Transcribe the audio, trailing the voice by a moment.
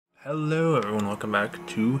Hello everyone, welcome back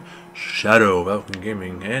to Shadow of Elfin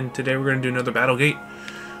Gaming, and today we're going to do another Battle Gate.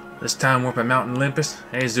 This time we're up at Mount Olympus.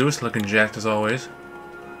 Hey Zeus, looking jacked as always.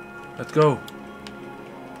 Let's go.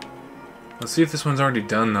 Let's see if this one's already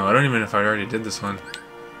done though. I don't even know if I already did this one.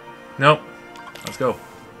 Nope. Let's go.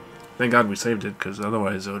 Thank God we saved it, because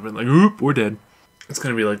otherwise it would have been like, oop, we're dead. It's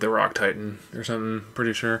going to be like the Rock Titan or something,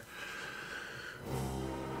 pretty sure.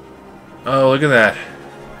 Oh, look at that.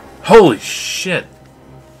 Holy shit.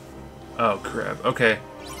 Oh crap, okay.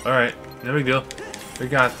 Alright, no big deal. We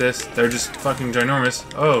got this. They're just fucking ginormous.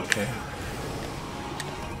 Okay.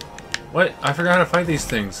 What? I forgot how to fight these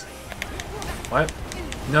things. What?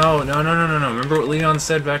 No. Remember what Leon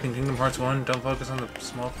said back in Kingdom Hearts 1? Don't focus on the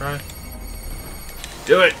small fry?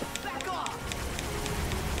 Do it!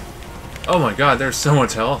 Oh my god, there's so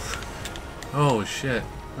much health. Oh shit.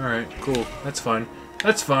 Alright, cool. That's fine.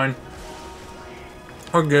 That's fine.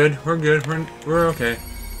 We're good. We're good. We're okay.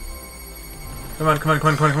 Come on,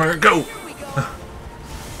 go!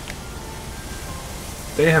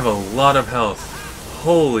 They have a lot of health.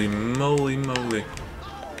 Holy moly.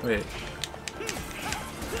 Wait.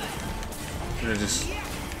 I'm gonna just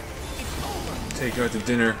take you out to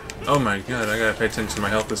dinner. Oh my god, I gotta pay attention to my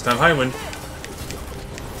health this time. Hi, Wind.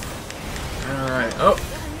 Alright. Oh,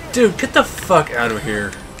 dude, get the fuck out of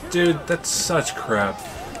here. Dude, that's such crap.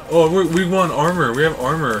 Oh, we want armor. We have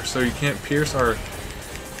armor, so you can't pierce our...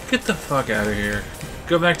 Get the fuck out of here.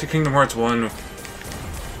 Go back to Kingdom Hearts 1.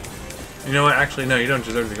 You know what? Actually, no, you don't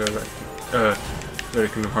deserve to go back. Go to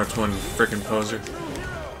Kingdom Hearts 1, frickin' poser.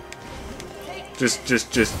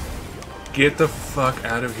 Just get the fuck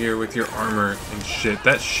out of here with your armor and shit.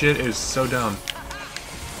 That shit is so dumb.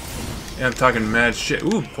 Yeah, I'm talking mad shit.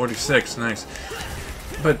 Ooh, 46, nice.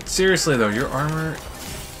 But seriously though, your armor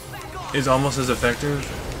is almost as effective.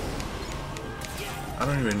 I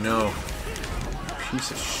don't even know.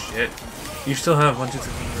 Piece of shit. You still have 1, 2,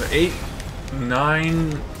 3, 4, 8,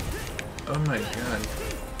 9. Oh my god.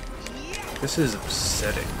 This is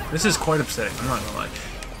upsetting. This is quite upsetting. I'm not gonna lie.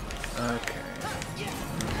 Okay.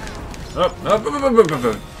 Up.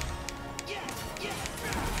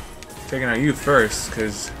 Taking out you first,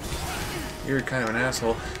 because you're kind of an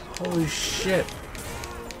asshole. Holy shit.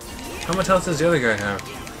 How much health does the other guy have?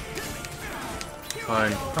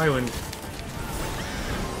 Fine. I win.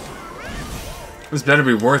 This better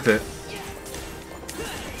be worth it.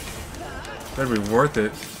 Better be worth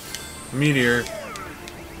it. Meteor.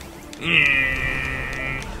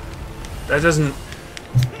 That doesn't...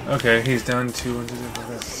 Okay, he's down to 1, 2, 3, 4,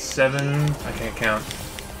 5, 7. I can't count.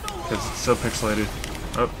 Because it's so pixelated.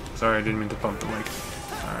 Oh, sorry, I didn't mean to bump the mic.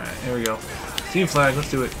 Alright, here we go. Team flag,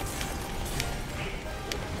 let's do it.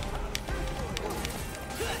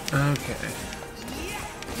 Okay.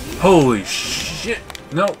 Holy shit!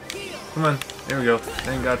 No! Come on. There we go.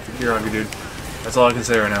 Thank God for Gear Hugger, dude. That's all I can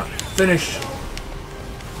say right now. Finish!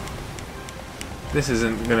 This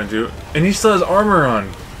isn't gonna do it. And he still has armor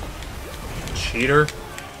on! Cheater.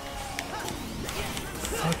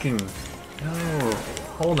 Fucking... No.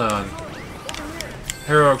 Hold on.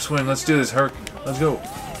 Heroic swing. Let's do this, Herc. Let's go.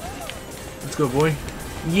 Let's go, boy.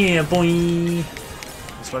 Yeah, boy!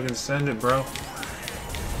 Let's fucking send it, bro.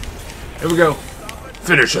 Here we go.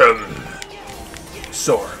 Finish him!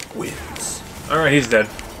 Sora wins. Alright, he's dead.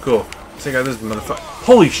 Cool. Let's take out this motherfucker.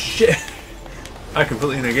 Holy shit! I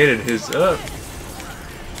completely negated his,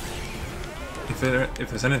 If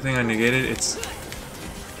there's anything I negated, it's...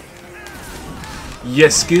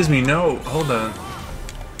 Yes, excuse me, no! Hold on.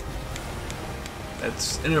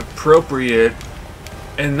 That's inappropriate.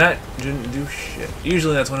 And that didn't do shit.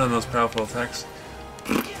 Usually that's one of the most powerful attacks.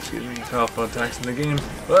 Excuse me, powerful attacks in the game.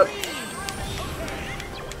 But...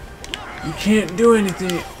 You can't do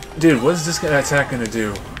anything. Dude, what is this guy attack gonna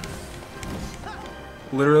do?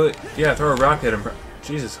 Literally, yeah, throw a rock at him.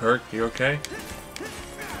 Jesus, Herc, you okay?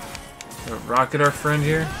 Throw a rock at our friend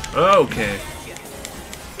here? Okay.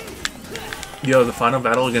 Yo, the final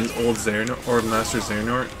battle against old Xehanort, or Master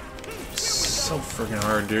Xehanort. So freaking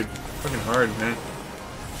hard, dude. Freaking hard, man.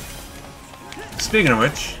 Speaking of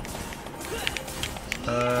which,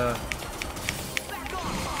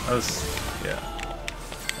 yeah.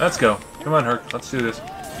 Let's go. Come on, Herc. Let's do this.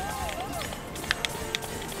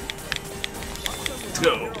 Let's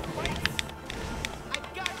go.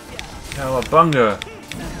 Cowabunga.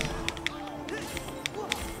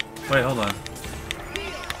 Wait, hold on.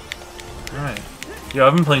 Alright. Yo,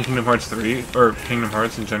 I've been playing Kingdom Hearts 3, or Kingdom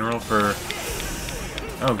Hearts in general for...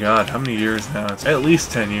 Oh god, how many years now? It's at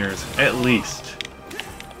least 10 years. At least.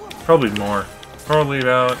 Probably more. Probably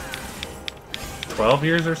about 12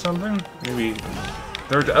 years or something? Maybe...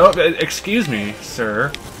 Oh, excuse me,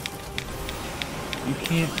 sir. You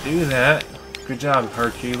can't do that. Good job,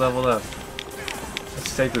 Herc. You leveled up.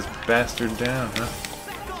 Let's take this bastard down, huh?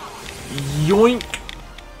 Yoink!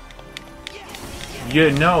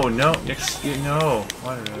 Yeah, no. No.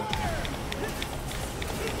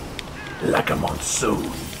 Like a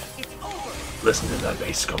monsoon. Listen to that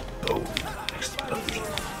bass go boom. Explosion.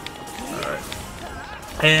 Alright.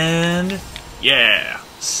 And yeah.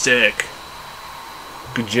 Sick.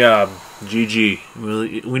 Good job.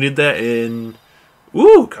 GG. We did that in...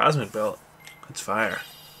 Ooh, Cosmic Belt. That's fire.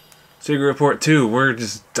 Secret Report 2. We're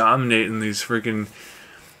just dominating these freaking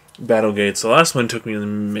battle gates. The last one took me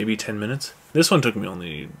maybe 10 minutes. This one took me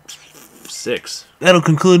only 6. That'll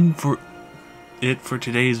conclude for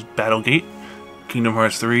today's Battlegate, Kingdom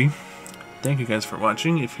Hearts 3. Thank you guys for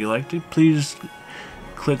watching. If you liked it, please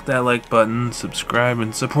click that like button, subscribe,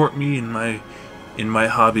 and support me in my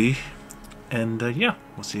hobby. And yeah,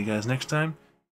 we'll see you guys next time.